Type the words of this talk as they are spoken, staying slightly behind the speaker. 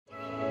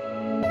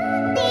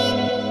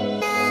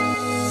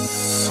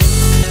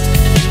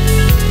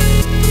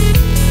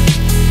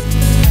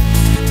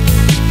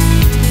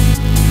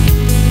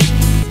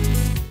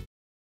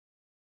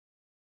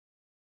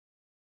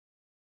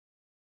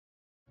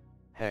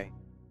Hey.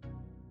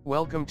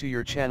 Welcome to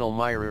your channel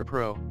Myra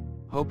Pro,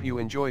 hope you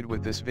enjoyed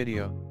with this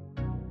video.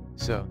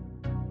 So,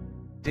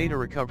 data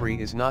recovery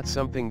is not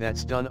something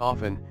that's done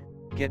often.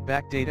 Get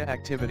back data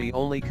activity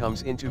only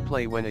comes into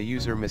play when a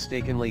user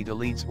mistakenly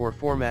deletes or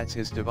formats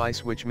his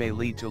device, which may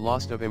lead to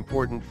loss of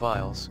important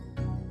files.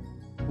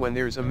 When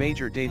there's a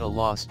major data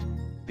lost,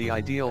 the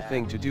ideal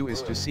thing to do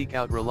is to seek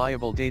out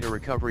reliable data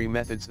recovery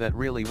methods that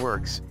really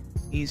works.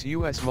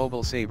 EaseUS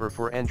MobiSaver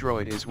for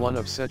Android is one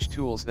of such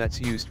tools that's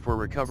used for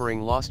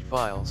recovering lost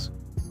files.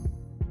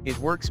 It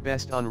works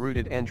best on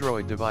rooted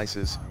Android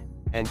devices,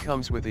 and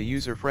comes with a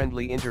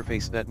user-friendly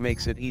interface that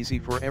makes it easy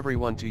for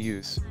everyone to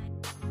use.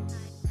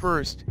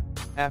 First,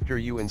 after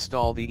you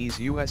install the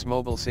EaseUS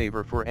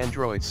MobiSaver for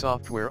Android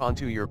software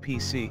onto your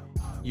PC,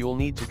 you'll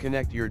need to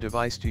connect your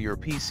device to your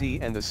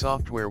PC, and the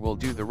software will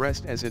do the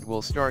rest, as it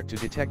will start to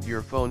detect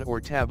your phone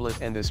or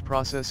tablet, and this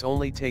process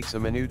only takes a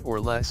minute or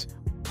less.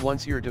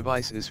 Once your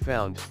device is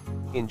found,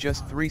 in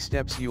just 3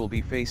 steps you'll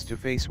be face to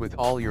face with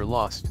all your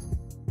lost.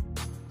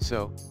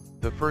 So,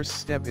 the first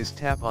step is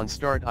tap on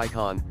Start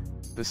icon.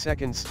 The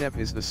second step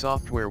is the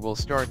software will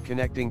start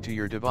connecting to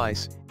your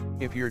device.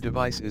 If your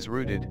device is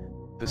rooted,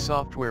 the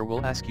software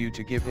will ask you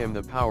to give him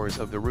the powers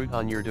of the root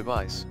on your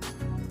device.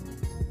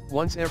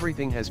 Once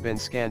everything has been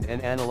scanned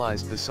and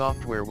analyzed, the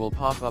software will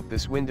pop up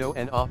this window,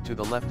 and off to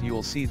the left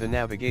you'll see the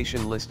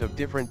navigation list of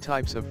different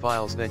types of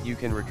files that you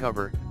can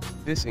recover.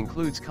 This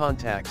includes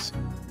contacts,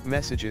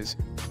 messages,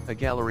 a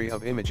gallery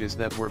of images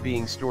that were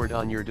being stored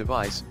on your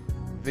device,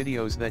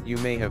 videos that you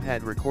may have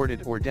had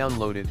recorded or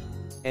downloaded,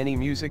 any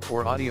music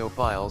or audio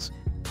files,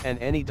 and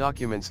any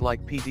documents like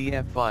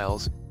PDF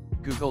files,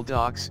 Google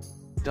Docs,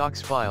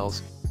 Docs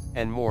files,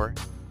 and more.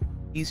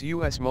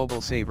 EaseUS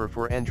MobiSaver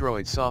for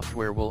Android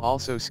software will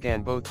also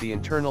scan both the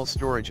internal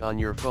storage on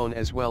your phone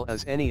as well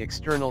as any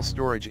external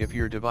storage if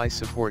your device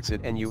supports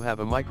it and you have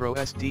a micro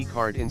SD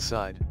card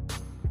inside.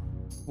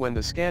 When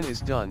the scan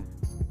is done,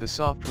 the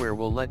software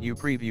will let you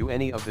preview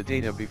any of the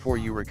data before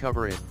you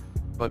recover it,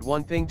 but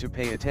one thing to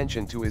pay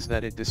attention to is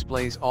that it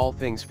displays all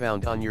things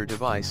found on your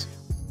device,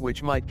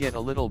 which might get a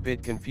little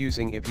bit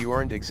confusing if you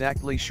aren't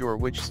exactly sure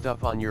which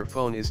stuff on your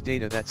phone is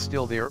data that's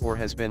still there or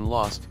has been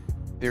lost.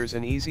 There's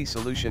an easy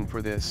solution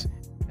for this,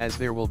 as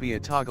there will be a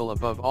toggle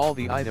above all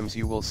the items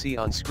you will see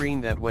on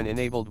screen that, when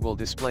enabled, will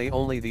display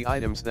only the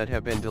items that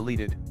have been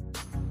deleted,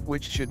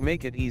 which should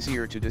make it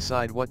easier to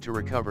decide what to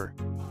recover.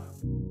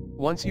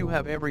 Once you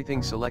have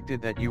everything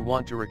selected that you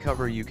want to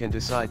recover, you can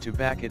decide to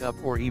back it up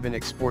or even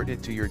export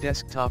it to your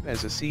desktop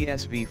as a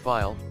CSV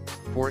file.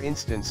 For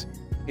instance,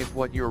 if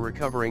what you're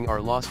recovering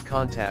are lost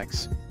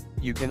contacts,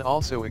 you can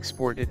also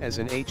export it as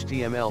an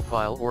HTML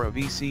file or a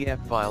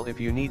VCF file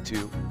if you need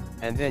to,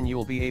 and then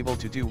you'll be able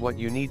to do what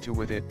you need to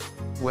with it,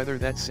 whether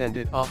that's send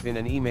it off in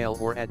an email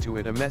or add to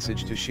it a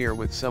message to share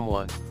with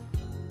someone.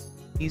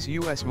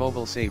 EaseUS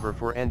MobiSaver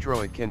for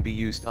Android can be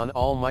used on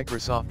all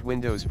Microsoft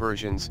Windows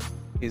versions,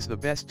 is the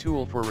best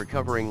tool for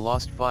recovering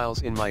lost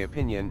files in my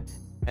opinion,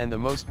 and the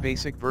most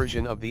basic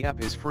version of the app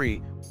is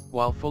free,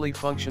 while fully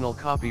functional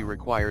copy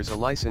requires a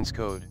license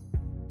code.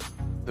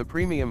 The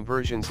premium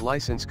version's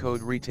license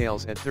code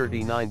retails at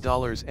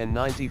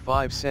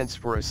 $39.95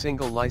 for a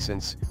single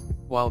license,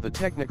 while the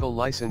technical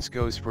license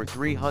goes for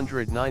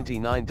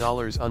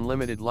 $399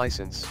 unlimited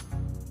license.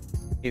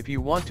 If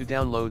you want to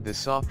download the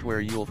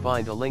software, you'll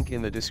find a link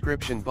in the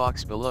description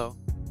box below.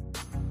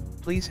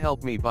 Please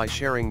help me by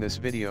sharing this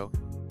video.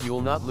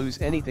 You'll not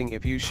lose anything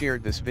if you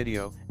shared this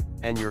video,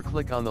 and your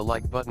click on the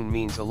like button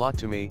means a lot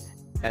to me.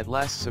 At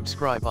last,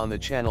 subscribe on the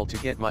channel to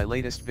get my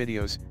latest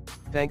videos.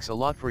 Thanks a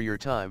lot for your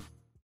time.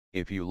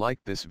 If you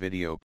liked this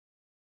video,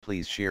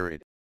 please share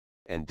it,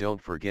 and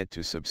don't forget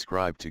to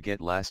subscribe to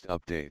get last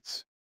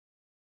updates.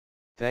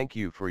 Thank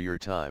you for your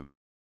time.